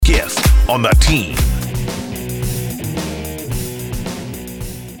on the team.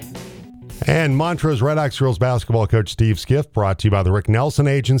 And Montrose Red Hawks girls basketball coach Steve Skiff, brought to you by the Rick Nelson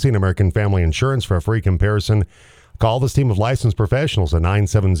Agency and American Family Insurance. For a free comparison, call this team of licensed professionals at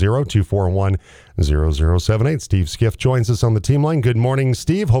 970-241-0078. Steve Skiff joins us on the team line. Good morning,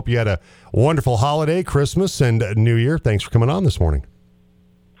 Steve. Hope you had a wonderful holiday, Christmas, and New Year. Thanks for coming on this morning.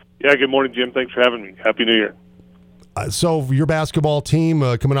 Yeah, good morning, Jim. Thanks for having me. Happy New Year. So your basketball team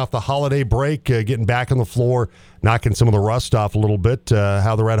coming off the holiday break, getting back on the floor, knocking some of the rust off a little bit,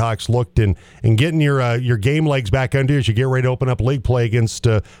 how the Red Hawks looked, and getting your game legs back under as you get ready to open up league play against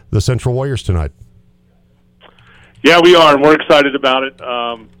the Central Warriors tonight. Yeah, we are, and we're excited about it.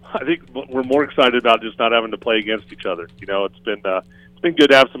 I think we're more excited about just not having to play against each other. You know, it's been good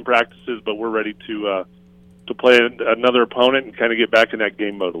to have some practices, but we're ready to play another opponent and kind of get back in that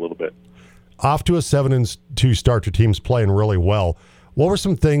game mode a little bit. Off to a 7-2 start, your team's playing really well. What were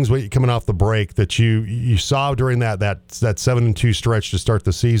some things coming off the break that you saw during that 7-2 stretch to start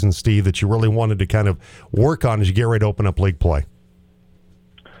the season, Steve, that you really wanted to kind of work on as you get ready to open up league play?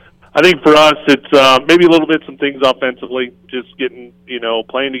 I think for us, it's maybe a little bit some things offensively, just getting,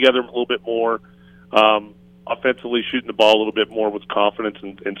 playing together a little bit more, offensively shooting the ball a little bit more with confidence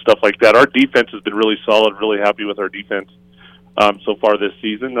and stuff like that. Our defense has been really solid, really happy with our defense so far this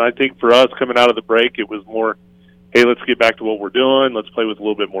season. And I think for us, coming out of the break, it was more, hey, let's get back to what we're doing. Let's play with a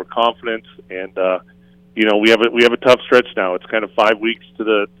little bit more confidence. And, we have a tough stretch now. It's kind of 5 weeks to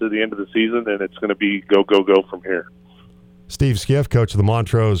the end of the season, and it's going to be go from here. Steve Skiff, coach of the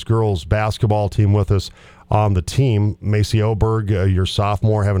Montrose girls basketball team, with us on the team. Macy Oberg, your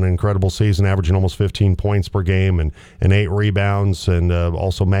sophomore, having an incredible season, averaging almost 15 points per game and 8 rebounds. And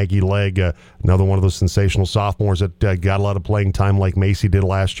also Maggie Legg, another one of those sensational sophomores that got a lot of playing time like Macy did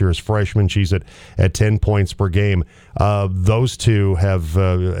last year as freshman. She's at 10 points per game. Those two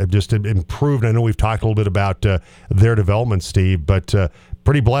have just improved. I know we've talked a little bit about their development, Steve, but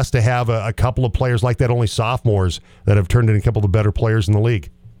pretty blessed to have a couple of players like that, only sophomores, that have turned into a couple of the better players in the league.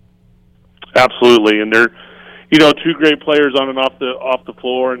 Absolutely, and they're, two great players on and off the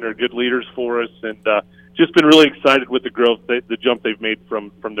floor, and they're good leaders for us, and just been really excited with the growth, the jump they've made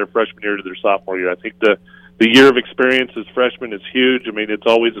from their freshman year to their sophomore year. I think the year of experience as freshmen is huge. I mean, it's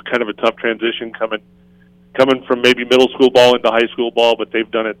always a kind of a tough transition coming from maybe middle school ball into high school ball, but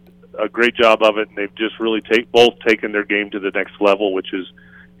they've done a great job of it, and they've just really both taken their game to the next level, which has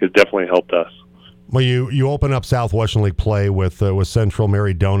definitely helped us. Well, you open up Southwestern League play with Central.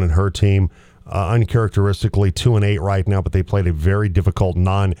 Mary Doan and her team, uncharacteristically 2-8 right now, but they played a very difficult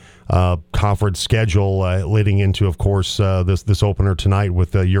non-conference schedule leading into, of course, this opener tonight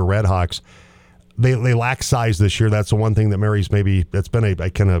with your Red Hawks. They lack size this year. That's the one thing that Mary's that's been a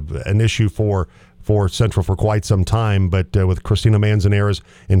kind of an issue for Central for quite some time, but with Christina Manzanares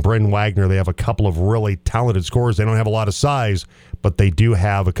and Brendan Wagner, they have a couple of really talented scorers. They don't have a lot of size, but they do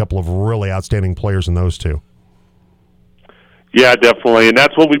have a couple of really outstanding players in those two. Yeah, definitely, and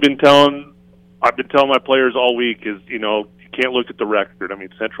that's what I've been telling my players all week is, you can't look at the record. I mean,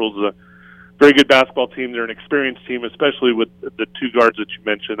 Central's a very good basketball team. They're an experienced team, especially with the two guards that you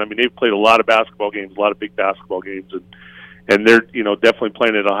mentioned. I mean, they've played a lot of basketball games, a lot of big basketball games, and they're, definitely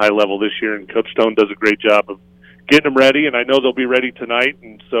playing at a high level this year, and Coach Stone does a great job of getting them ready, and I know they'll be ready tonight,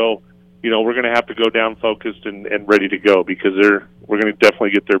 and so, we're going to have to go down focused and ready to go because we're going to definitely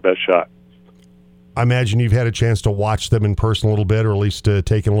get their best shot. I imagine you've had a chance to watch them in person a little bit, or at least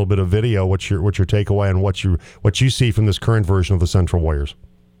taking a little bit of video. What's your takeaway on what you see from this current version of the Central Warriors?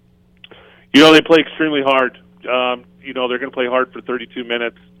 They play extremely hard. They're going to play hard for 32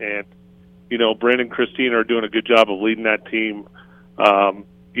 minutes, and Brent and Christine are doing a good job of leading that team.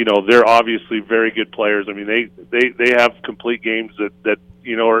 They're obviously very good players. I mean, they have complete games that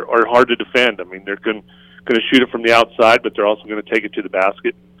are hard to defend. I mean, they're going to shoot it from the outside, but they're also going to take it to the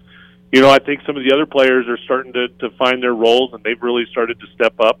basket. I think some of the other players are starting to find their roles, and they've really started to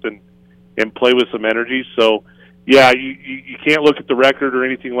step up and play with some energy. So, yeah, you can't look at the record or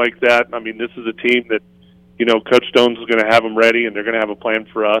anything like that. I mean, this is a team that, Coach Stone's is going to have them ready, and they're going to have a plan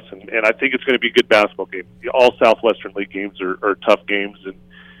for us. And I think it's going to be a good basketball game. All Southwestern League games are tough games,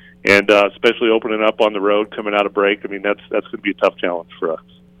 and especially opening up on the road, coming out of break. I mean, that's going to be a tough challenge for us.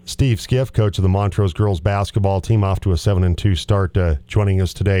 Steve Skiff, coach of the Montrose girls basketball team, off to a 7-2 start, joining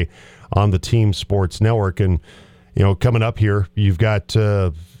us today on the Team Sports Network. And coming up here, you've got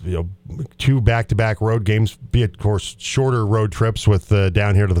 2 back-to-back road games, be it, of course, shorter road trips with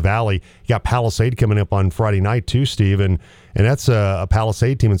down here to the Valley. You got Palisade coming up on Friday night too, Steve, and that's a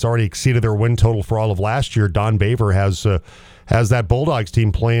Palisade team that's already exceeded their win total for all of last year. Don Baver has that Bulldogs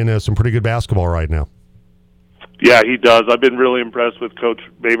team playing some pretty good basketball right now. Yeah, he does. I've been really impressed with Coach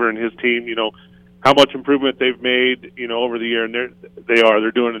Baber and his team. You know how much improvement they've made, over the year, and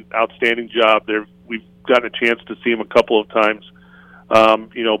they're doing an outstanding job. We've gotten a chance to see them a couple of times,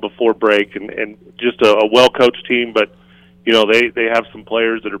 before break, and just a well coached team. But they have some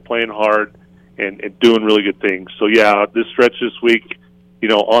players that are playing hard and doing really good things. So yeah, this stretch this week,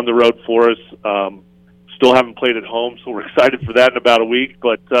 on the road for us. Still haven't played at home, so we're excited for that in about a week.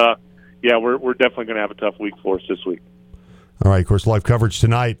 But yeah, we're definitely going to have a tough week for us this week. All right, of course, live coverage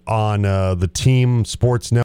tonight on the Team Sports Network.